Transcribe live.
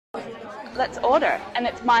Let's order, and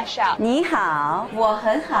it's my shout. 你好，我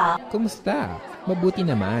很好。 Kumusta? Mabuti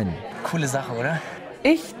naman. Coole Sache, oder?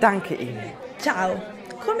 Ich danke Ihnen. Ciao,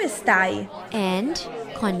 come stai? And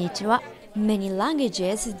konnichiwa, many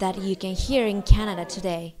languages that you can hear in Canada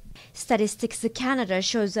today. Statistics Canada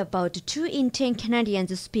shows about 2 in 10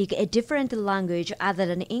 Canadians speak a different language other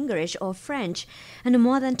than English or French, and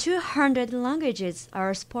more than 200 languages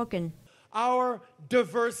are spoken. Our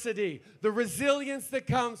diversity, the resilience that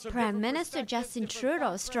comes from Prime Minister Justin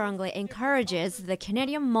Trudeau strongly encourages the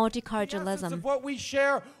Canadian multiculturalism. Of what we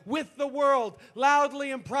share with the world,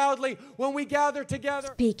 loudly and proudly, when we gather together.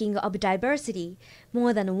 Speaking of diversity,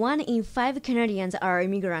 more than 1 in 5 Canadians are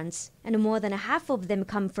immigrants, and more than half of them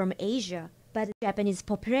come from Asia. But the Japanese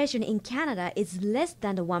population in Canada is less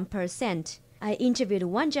than 1%. I interviewed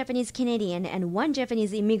one Japanese Canadian and one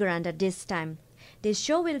Japanese immigrant at this time. This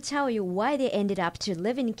show will tell you why they ended up to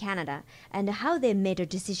live in Canada and how they made a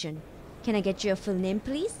decision. Can I get your full name,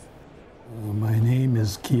 please? My name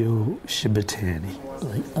is Kyo Shibatani.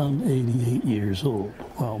 I'm 88 years old.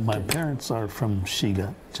 Well, my parents are from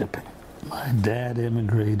Shiga, Japan. My dad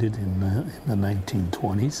immigrated in the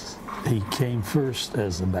 1920s. He came first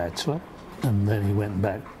as a bachelor, and then he went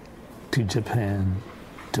back to Japan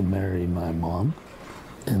to marry my mom,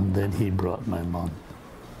 and then he brought my mom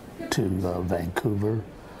to Vancouver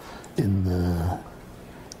in the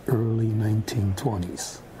early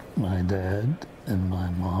 1920s. My dad and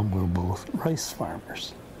my mom were both rice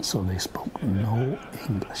farmers, so they spoke no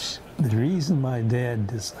English. The reason my dad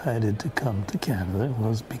decided to come to Canada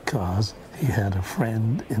was because he had a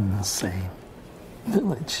friend in the same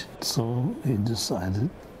village. So he decided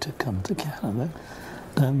to come to Canada,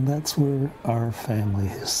 and that's where our family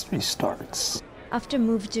history starts. After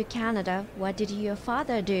moving to Canada, what did your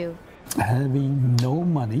father do? Having no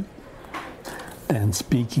money and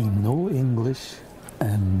speaking no English,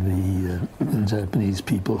 and the Japanese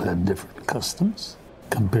people had different customs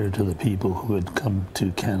compared to the people who had come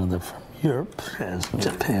to Canada from Europe, as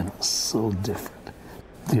Japan was so different.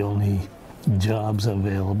 The only jobs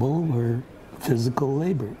available were physical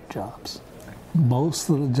labor jobs. Most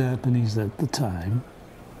of the Japanese at the time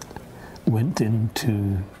went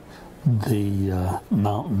into the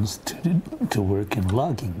mountains to work in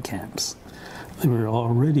logging camps. There were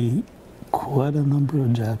already quite a number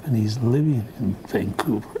of Japanese living in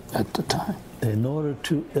Vancouver at the time. In order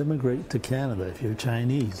to immigrate to Canada, if you're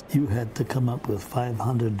Chinese, you had to come up with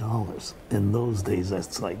 $500. In those days,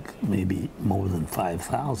 that's like maybe more than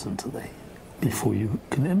 $5,000 today. Before you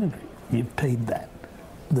can immigrate, you paid that.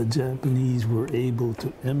 The Japanese were able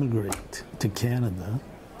to immigrate to Canada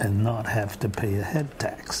and not have to pay a head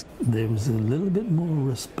tax. There was a little bit more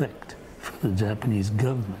respect for the Japanese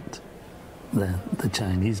government than the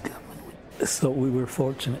Chinese government. So we were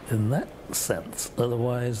fortunate in that sense.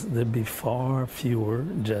 Otherwise, there'd be far fewer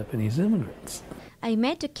Japanese immigrants. I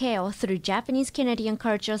met Kale through Japanese Canadian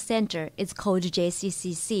Cultural Center. It's called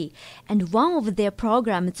JCCC, and one of their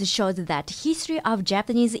programs shows that history of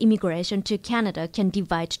Japanese immigration to Canada can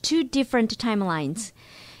divide 2 different timelines.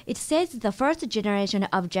 It says the first generation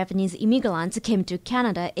of Japanese immigrants came to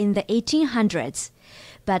Canada in the 1800s,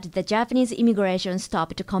 but the Japanese immigration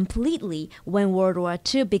stopped completely when World War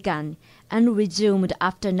II began and resumed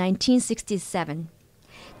after 1967.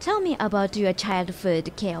 Tell me about your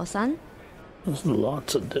childhood, Keo-san. There's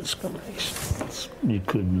lots of discrimination. You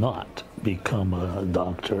could not become a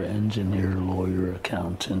doctor, engineer, lawyer,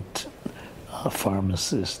 accountant, a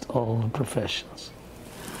pharmacist, all the professions.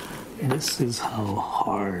 This is how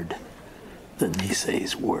hard the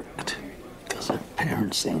Niseis worked, because their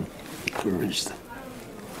parents encouraged them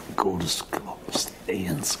to go to school, stay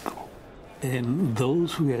in school. And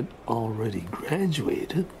those who had already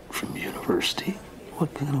graduated from university,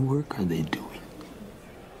 what kind of work are they doing?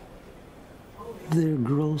 They're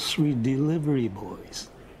grocery delivery boys.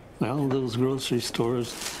 Well, those grocery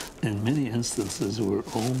stores, in many instances, were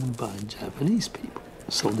owned by Japanese people.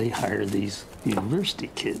 So they hire these university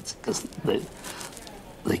kids because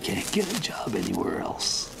they can't get a job anywhere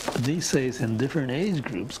else. These days, in different age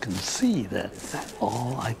groups, can see that that's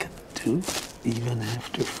all I can do, even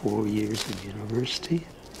after 4 years of university.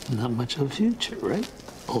 Not much of a future, right?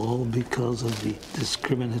 All because of the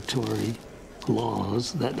discriminatory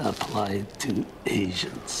laws that applied to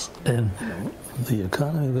Asians. And the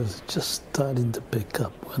economy was just starting to pick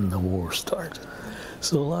up when the war started.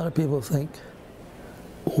 So a lot of people think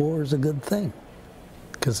war is a good thing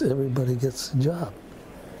because everybody gets a job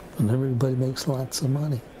and everybody makes lots of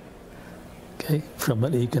money. Okay, from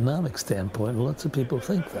an economic standpoint, lots of people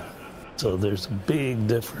think that. So there's a big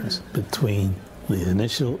difference between the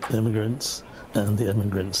initial immigrants and the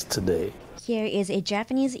immigrants today. here is a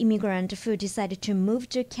Japanese immigrant who decided to move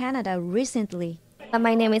to Canada recently.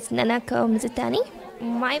 My name is Nanako Mizutani.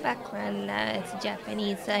 My background is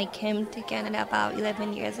Japanese. I came to Canada about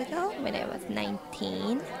 11 years ago when I was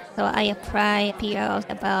 19. So I applied PR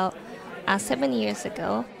about 7 years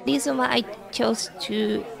ago. The reason why I chose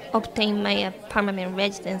to obtain my permanent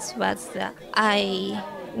residence was I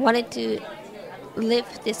wanted to live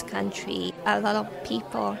this country. A lot of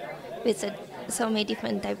people visit so many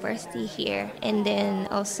different diversity here, and then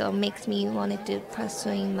also makes me wanted to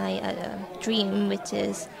pursuing my dream, which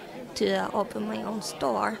is to open my own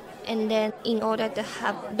store. And then in order to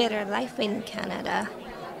have better life in Canada,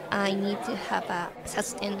 I need to have a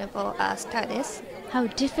sustainable status. How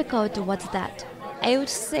difficult was that? I would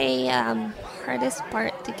say hardest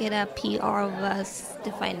part to get a PR was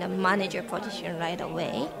to find a manager position right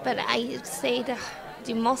away. But I would say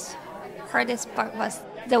the most hardest part was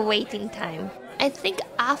the waiting time. I think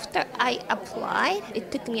after I applied,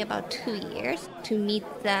 it took me about 2 years to meet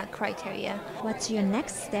the criteria. What's your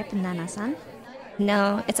next step, Nana-san?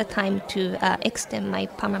 Now it's a time to extend my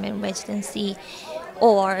permanent residency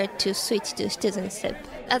or to switch to citizenship.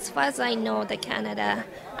 As far as I know, the Canada,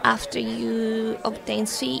 after you obtain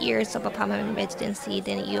 3 years of a permanent residency,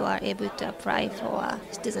 then you are able to apply for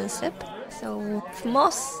citizenship. So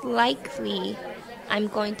most likely, I'm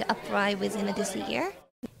going to apply within this year.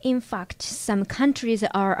 In fact, some countries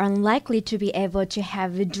are unlikely to be able to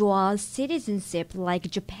have dual citizenship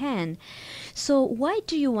like Japan. So why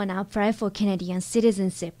do you want to apply for Canadian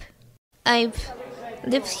citizenship? I've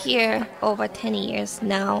lived here over 10 years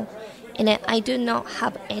now, and I do not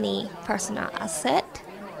have any personal asset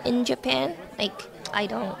in Japan. Like, I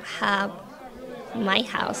don't have my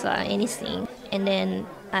house or anything. And then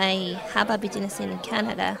I have a business in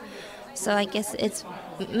Canada. So I guess it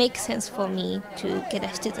makes sense for me to get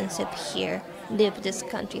a citizenship here, live this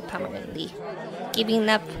country permanently. Giving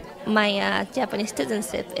up my Japanese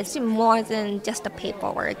citizenship is more than just a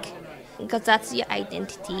paperwork, because that's your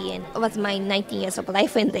identity, and it was my 19 years of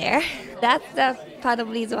life in there. That's the part of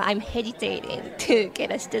the reason why I'm hesitating to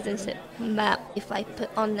get a citizenship. But if I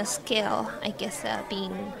put on the scale, I guess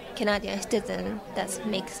being Canadian citizen, that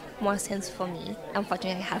makes more sense for me.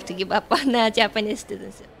 Unfortunately, I have to give up on Japanese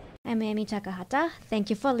citizenship. I'm Amy Takahata.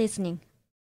 Thank you for listening.